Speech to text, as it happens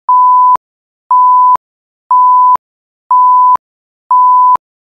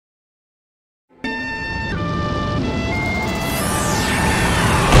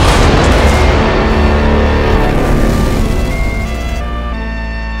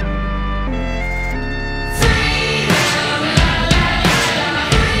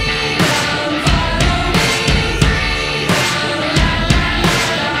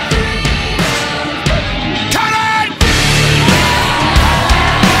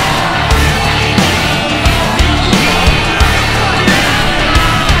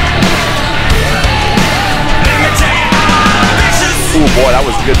boy, that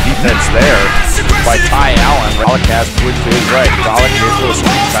was good defense there by Ty Allen. Pollock has switched to his right. Pollock gets to a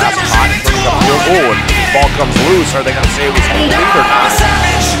swing pass, hot, brings up field goal, and the ball comes loose. Are they going to say it was complete or not?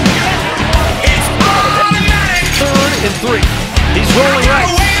 3rd and 3. He's rolling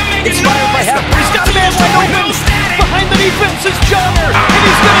right. It's fired by Hafner. He's got a man wide open. Behind the defense is Joner, and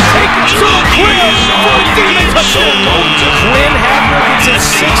he's going to take it to the Quinn for a demon touchdown. Quinn Hafner gets his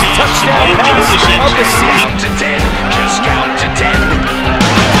 6th touchdown pass of the season. Just count to 10.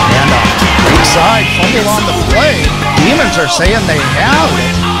 And weak side fumble on the play. Demons are saying they have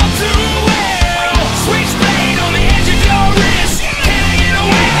it.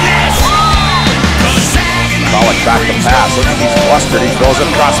 Pollock back to pass. Look at he's flustered. He throws it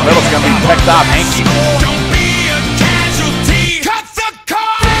across the middle. It's going to be picked off. Hanky.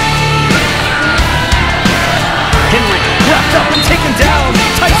 Henry wrapped up and taken down.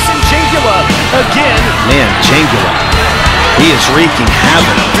 Tyson Jangula again. Man, Jangula, he is wreaking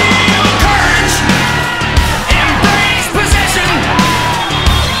havoc.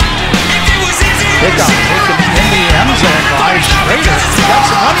 Pickup taken in the end zone by Schrader. Got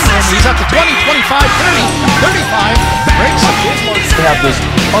some running room. He's at the 20, 25, 30, 35. Breaks it. They have this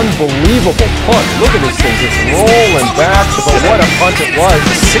unbelievable punt. Look at this thing, just rolling back. But what a punt it was.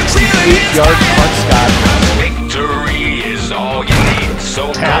 68-yard punt, Scott. Victory is all you need.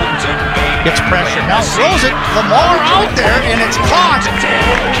 So gets pressure. Now throws it. Lamar out there, and it's caught.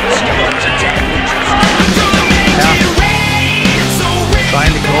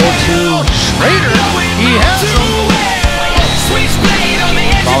 Trying to go to Schrader. He has him.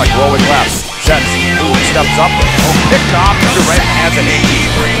 Pollock rolling left. Sets. Ooh, steps up. Oh, picked off. To right. Has a Hanky.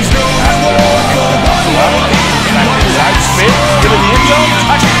 Back to the right. Spin. Get in the end zone.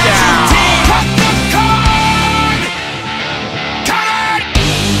 Touchdown.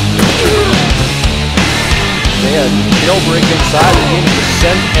 They had jailbreak inside. They needed to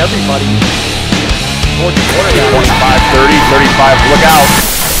send everybody toward the quarterback. 25, 30, 35. Look out.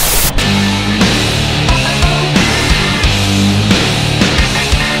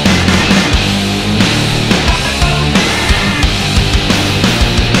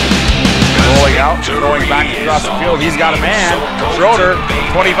 Rolling out, throwing back across the field. He's got a man. Schroeder,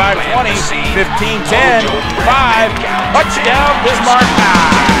 25-20, 15-10, 5. Touchdown, Bismarck High.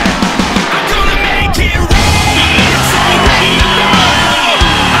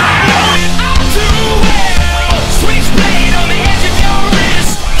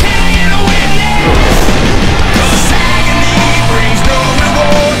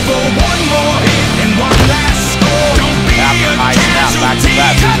 Back to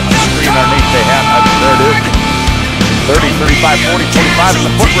back, there's a screen underneath they have. There it is. 30, 35, 40, 45 in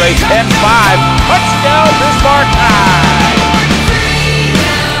the foot race. 10-5. Touchdown, Bismarck High.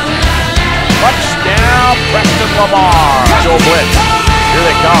 Touchdown, Preston Lamar. Joe Blitz. Here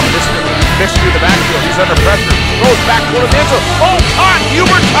they come. This pitch through the backfield. He's under pressure. Throws back toward the end zone. Oh, caught.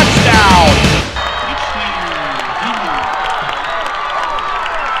 Huber, touchdown.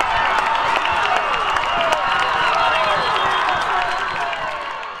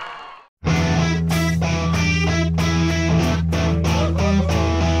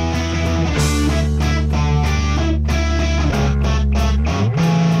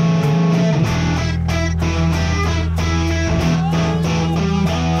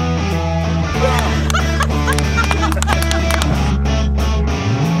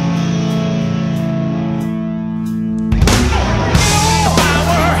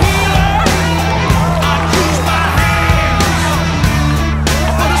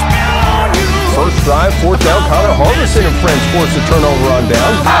 Drive, 4th down, Connor Harbison and friends forced a turnover on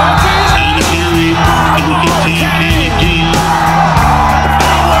down.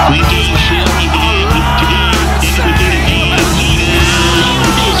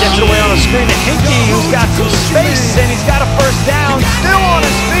 Gets it away on a screen to Hinkie, who's got some space, and he's got a 1st down. Still on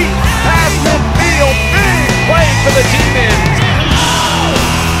his feet, past midfield. Big play for the Demons.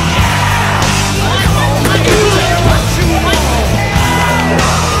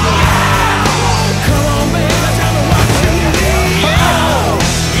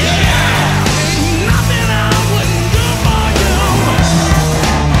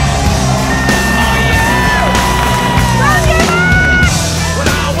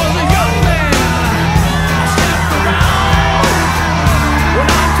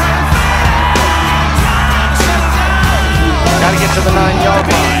 To the 9-yard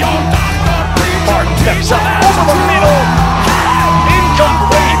line. Martin steps up over the middle.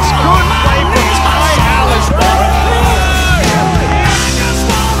 Incomplete. Good play from Ty Allen.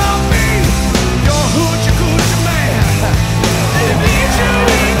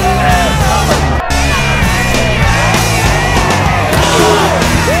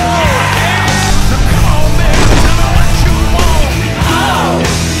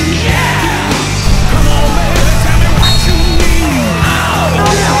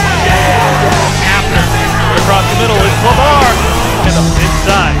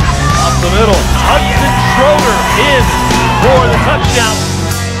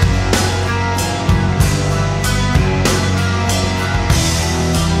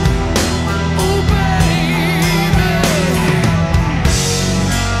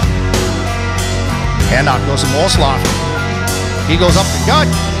 goes Mosloff. He goes up the gut.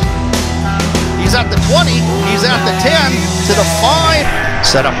 He's at the 20. He's at the 10 to the 5.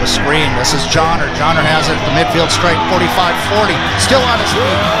 Set up a screen. This is Johnner. Johnner has it at the midfield stripe. 45-40. Still on his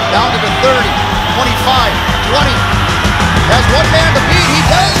feet. Down to the 30. 25. 20. Has one man to beat. He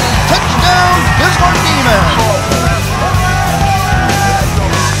does. Touchdown, Bismarck Demons.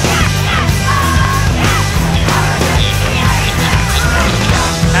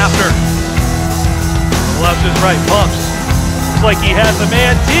 After left is right, pumps. Looks like he has a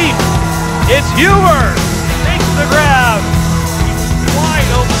man deep. It's Huber. Takes the grab. Wide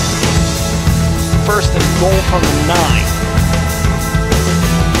open. First and goal from the 9.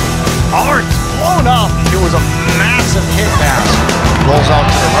 Art's blown up. It was a massive hit pass. Rolls out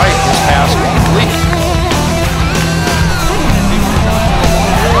to the right. This pass complete.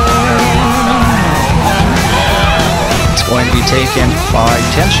 Going to be taken by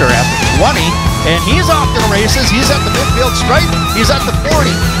Tensher at the 20, and he's off to the races. He's at the midfield stripe. He's at the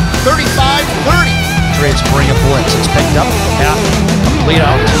 40, 35, 30. Trades bring a blitz. It's picked up at the half. Complete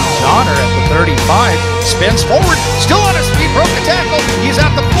out to Johnner at the 35. Spins forward. Still on his feet. Broke the tackle. He's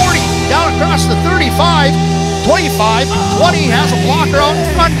at the 40. Down across the 35. 25, 20, has a blocker out in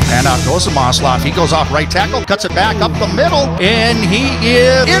front. And out goes to Mosloff. He goes off right tackle, cuts it back up the middle, and he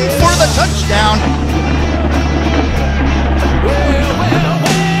is in for the touchdown.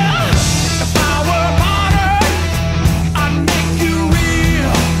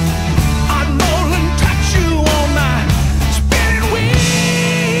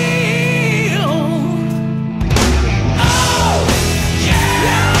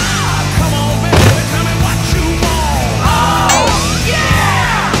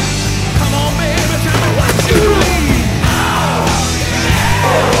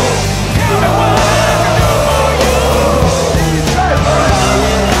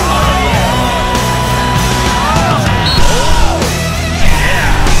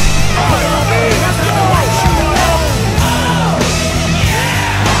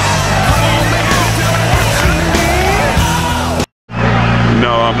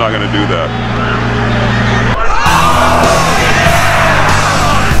 I'm not going to do that.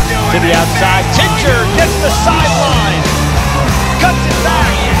 To the outside, Tincher gets the sideline, cuts it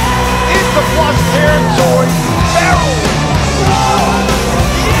back into plus territory.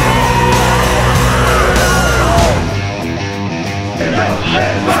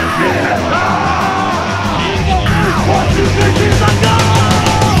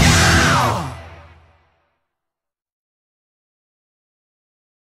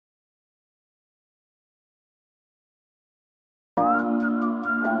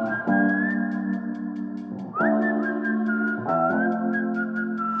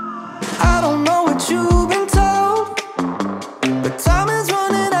 You've been told, but time is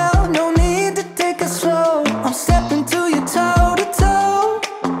running out. No need to take it slow. I'm stepping to you toe to toe.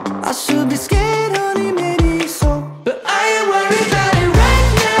 I should be scared, honey, maybe so, but I ain't worried about it right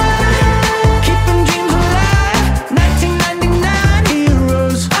now. Keeping dreams alive, 1999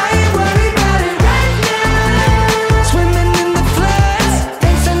 heroes. I ain't worried about it right now. Swimming in the floods,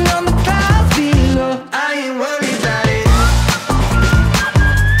 dancing on the clouds below. I ain't worried about it.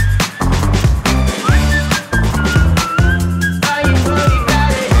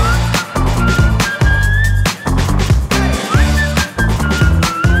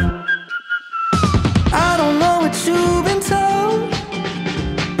 You've been told,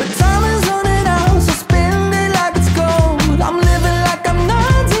 but time is running out, so spend it like it's gold. I'm living like I'm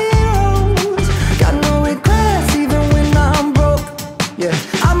 90 got no regrets even when I'm broke. Yeah,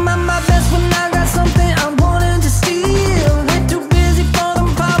 I'm at my best when I got something I'm wanting to steal. Way too busy for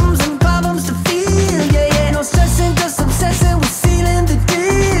them problems and problems to feel. Yeah, yeah, no stressing, just obsessing with sealing the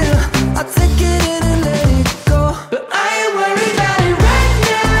deal. I take it in and let it go, but I ain't worried about it right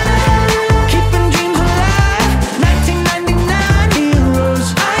now. Keeping dreams alive, 1999 heroes.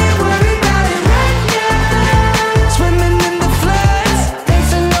 I ain't worried about it right now. Swimming in the floods,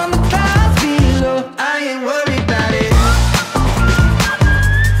 dancing on the clouds below. I ain't worried about it.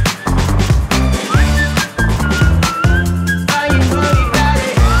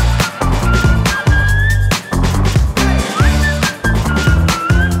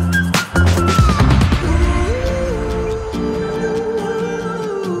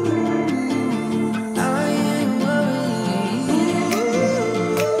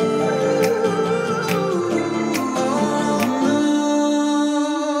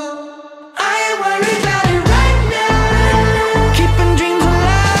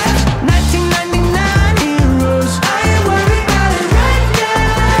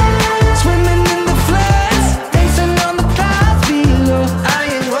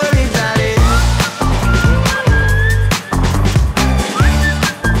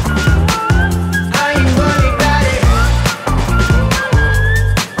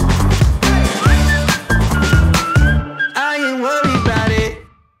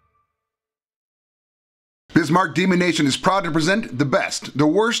 Bismarck Demon Nation is proud to present the best, the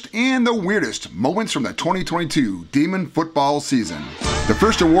worst, and the weirdest moments from the 2022 Demon football season. The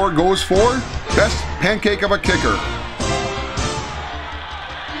first award goes for Best Pancake of a Kicker.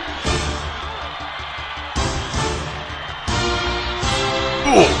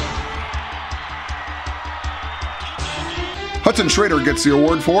 Hudson Schrader gets the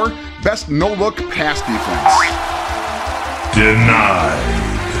award for Best No-Look Pass Defense. Denied.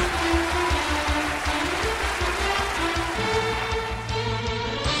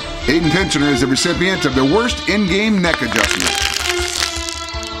 Aiden Tensioner is the recipient of the worst in-game neck adjustment.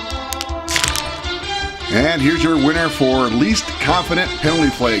 And here's your winner for least confident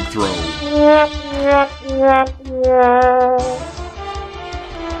penalty flag throw.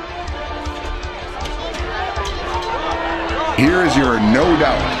 Here is your no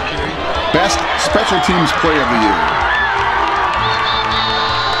doubt best special teams play of the year.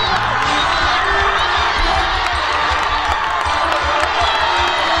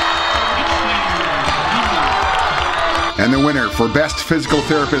 And the winner for best physical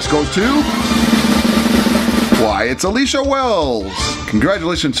therapist goes to, why, it's Alicia Wells.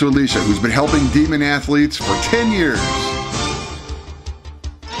 Congratulations to Alicia, who's been helping Demon athletes for 10 years.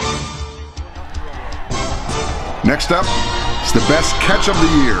 Next up, it's the best catch of the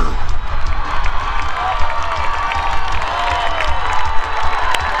year.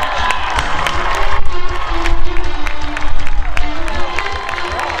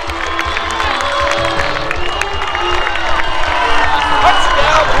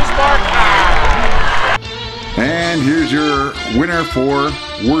 Touchdown, Bismarck. And here's your winner for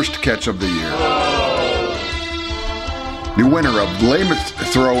worst catch of the year. The winner of lamest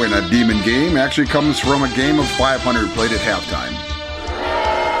throw in a Demon game actually comes from a game of 500 played at halftime.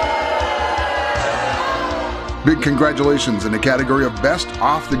 Big congratulations in the category of best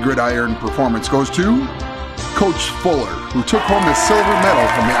off the gridiron performance goes to Coach Fuller, who took home the silver medal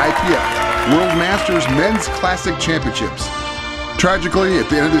from the IPF World Masters Men's Classic Championships. Tragically, at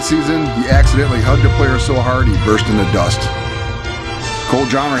the end of the season, he accidentally hugged a player so hard he burst into dust. Cole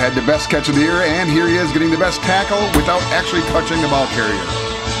Johnner had the best catch of the year, and here he is getting the best tackle without actually touching the ball carrier.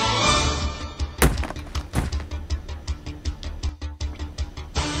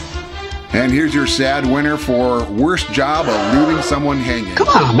 And here's your sad winner for worst job of leaving someone hanging. Come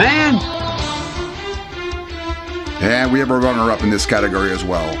on, man. And we have a runner-up in this category as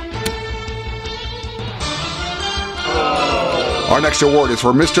well. Our next award is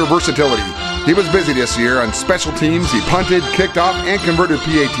for Mr. Versatility. He was busy this year on special teams. He punted, kicked off, and converted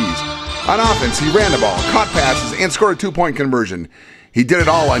PATs. On offense, he ran the ball, caught passes, and scored a two-point conversion. He did it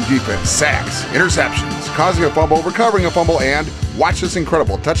all on defense: sacks, interceptions, causing a fumble, recovering a fumble, and watch this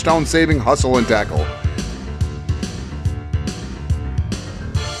incredible touchdown-saving hustle and tackle.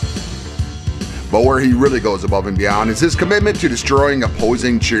 But where he really goes above and beyond is his commitment to destroying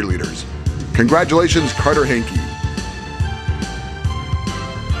opposing cheerleaders. Congratulations, Carter Hankey.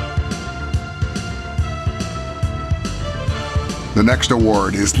 The next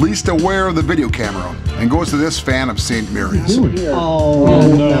award is least aware of the video camera and goes to this fan of St. Mary's. Oh,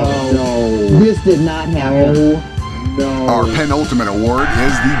 no. This did not happen. No. Our penultimate award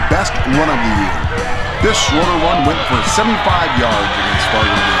is the best run of the year. This shorter run went for 75 yards against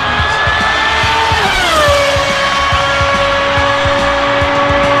Fargo Demons.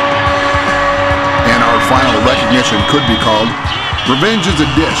 And our final recognition could be called Revenge is a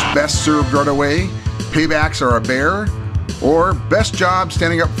Dish, Best Served Right Away, Paybacks Are a Bear, or Best Job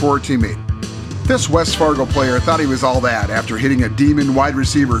Standing Up for a Teammate. This West Fargo player thought he was all that after hitting a Demon wide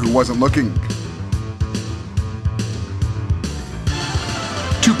receiver who wasn't looking.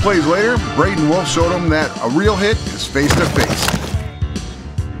 2 plays later, Braden Wolf showed him that a real hit is face to face.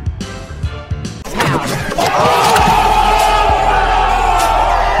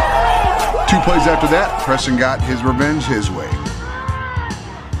 Two plays after that, Preston got his revenge his way.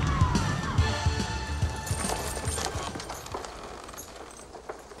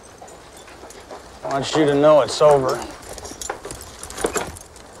 I want you to know it's over.